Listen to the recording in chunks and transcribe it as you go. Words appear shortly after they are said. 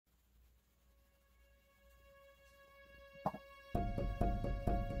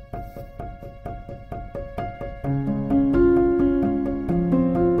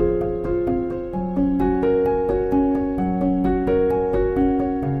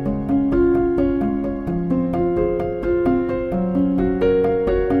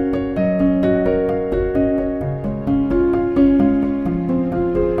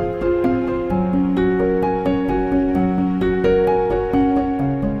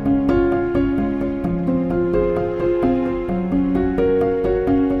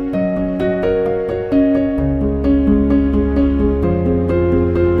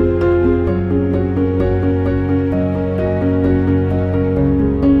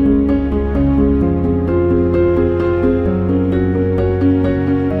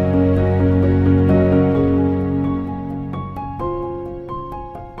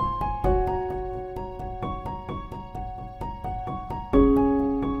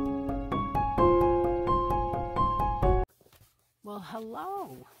Well,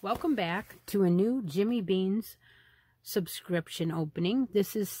 hello. Welcome back to a new Jimmy Beans subscription opening.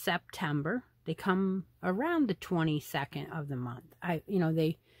 This is September. They come around the 22nd of the month.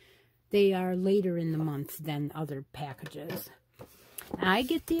 They are later in the month than other packages. I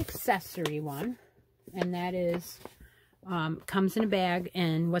get the accessory one, and that is comes in a bag,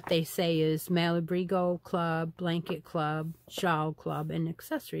 and what they say is Malabrigo Club, Blanket Club, Shawl Club, and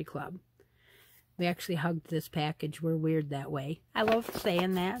Accessory Club. We actually hugged this package. We're weird that way. I love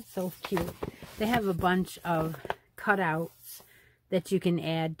saying that. So cute. They have a bunch of cutouts that you can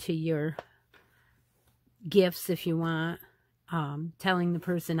add to your gifts if you want. Telling the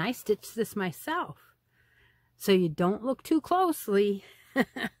person, I stitched this myself. So you don't look too closely.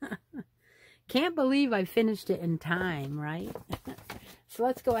 Can't believe I finished it in time, right? So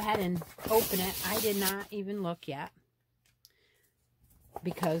let's go ahead and open it. I did not even look yet,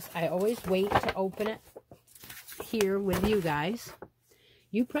 because I always wait to open it here with you guys.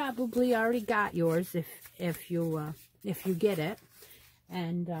 You probably already got yours if you get it.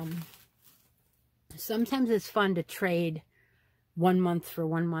 And sometimes it's fun to trade 1 month for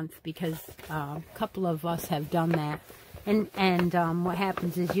 1 month, because a couple of us have done that. And what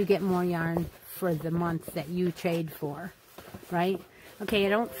happens is you get more yarn for the month that you trade for, right? Okay, I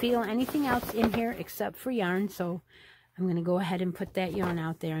don't feel anything else in here except for yarn, so I'm going to go ahead and put that yarn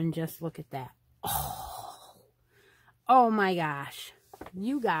out there and just look at that. Oh my gosh.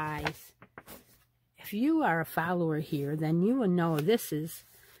 You guys, if you are a follower here, then you will know this is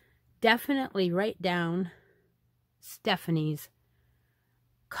definitely right down Stephanie's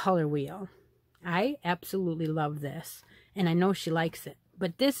color wheel. I absolutely love this, and I know she likes it.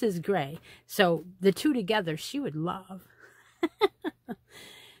 But this is gray, so the two together she would love.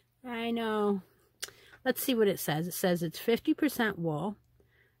 I know. Let's see what it says. It says it's 50% wool,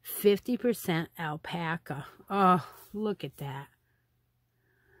 50% alpaca. Oh, look at that.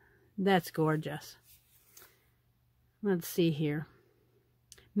 That's gorgeous. Let's see here.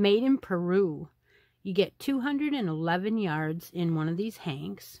 Made in Peru. You get 211 yards in one of these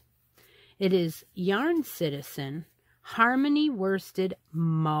hanks. It is Yarn Citizen Harmony Worsted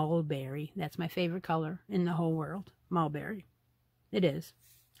Mulberry. That's my favorite color in the whole world. Mulberry. It is.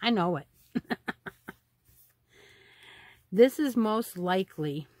 I know it. This is most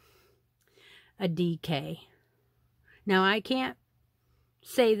likely a DK. Now, I can't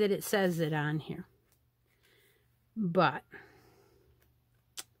say that it says it on here, but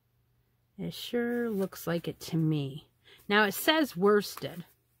it sure looks like it to me. Now, it says worsted,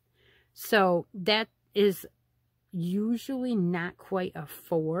 so that is usually not quite a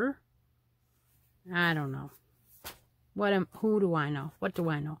 4. I don't know. Who do I know? What do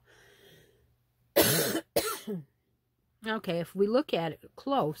I know? Okay, if we look at it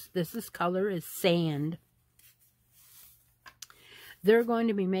close, this color is sand. They're going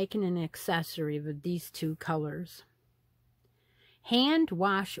to be making an accessory with these two colors. Hand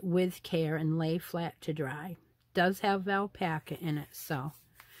wash with care and lay flat to dry. Does have alpaca in it, so.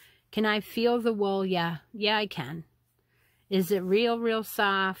 Can I feel the wool? Yeah, I can. Is it real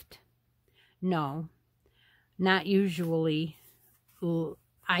soft? No, not usually.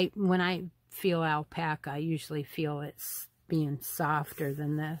 When I feel alpaca, I usually feel it's being softer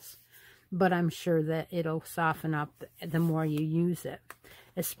than this. But I'm sure that it'll soften up the more you use it.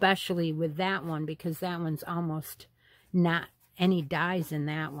 Especially with that one, because that one's almost not any dyes in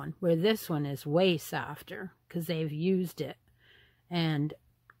that one. Where this one is way softer, because they've used it and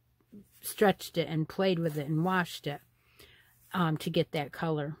stretched it and played with it and washed it to get that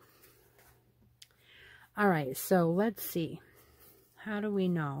color. Alright, so let's see. How do we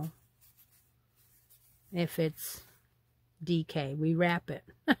know if it's DK? We wrap it.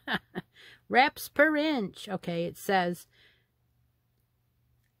 Wraps per inch. Okay, it says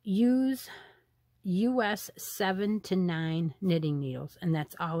use US 7 to 9 knitting needles, and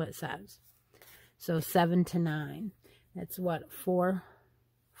that's all it says. So 7 to 9. That's what, 4.0,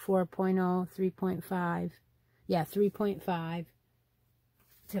 3.5. Yeah, 3.5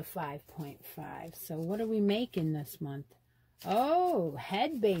 to 5.5. So what are we making this month? Oh,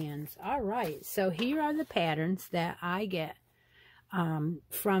 headbands. All right. So here are the patterns that I get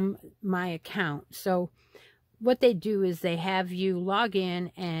from my account. So what they do is they have you log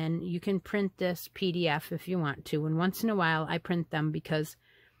in, and you can print this PDF if you want to. And once in a while, I print them because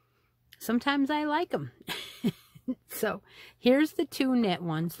sometimes I like them. So here's the two knit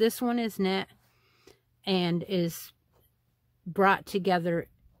ones. This one is knit and is brought together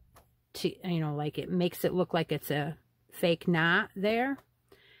to, like it makes it look like it's a fake knot there.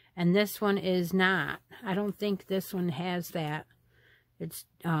 And this one is not. I don't think this one has that. It's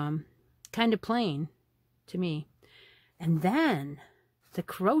kind of plain to me. And then the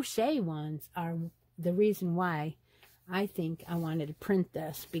crochet ones are the reason why I think I wanted to print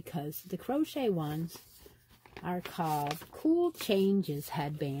this, because the crochet ones are called Cool Changes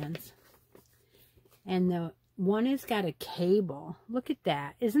headbands. And the one has got a cable. Look at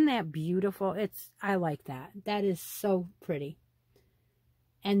that. Isn't that beautiful? I like that. That is so pretty.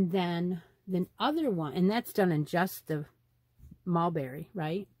 And then the other one, and that's done in just the mulberry,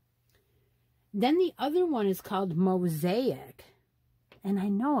 right? Then the other one is called Mosaic. And I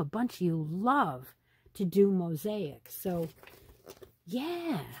know a bunch of you love to do mosaic. So,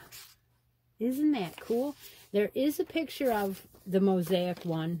 yeah. Isn't that cool? There is a picture of the mosaic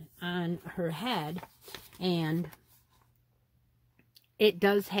one on her head. And it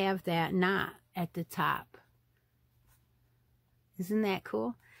does have that knot at the top. Isn't that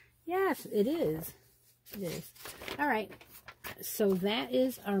cool? Yes, it is. It is. All right. So that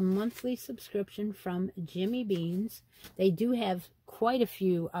is our monthly subscription from Jimmy Beans. They do have quite a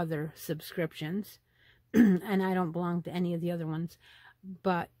few other subscriptions. And I don't belong to any of the other ones.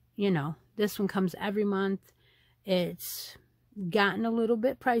 But, you know, this one comes every month. It's gotten a little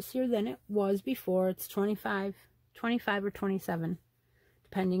bit pricier than it was before. It's $25 or $27,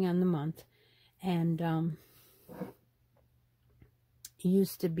 depending on the month. And it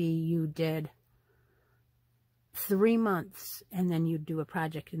used to be you did 3 months, and then you'd do a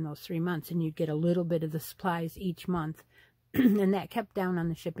project in those 3 months, and you'd get a little bit of the supplies each month. And that kept down on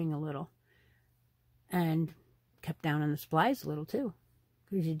the shipping a little. And kept down on the supplies a little, too.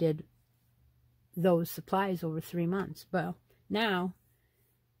 Because you did those supplies over 3 months. But now,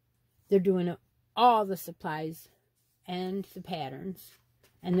 they're doing all the supplies and the patterns.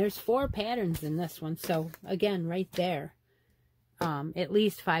 And there's 4 patterns in this one. So, again, right there. At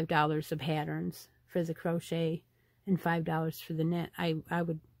least $5 of patterns for the crochet and $5 for the knit. I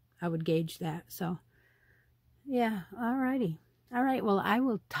would gauge that. So, yeah, alrighty. All right, well, I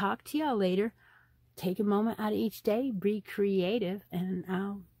will talk to y'all later. Take a moment out of each day, be creative, and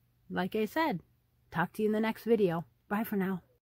I'll, like I said, talk to you in the next video. Bye for now.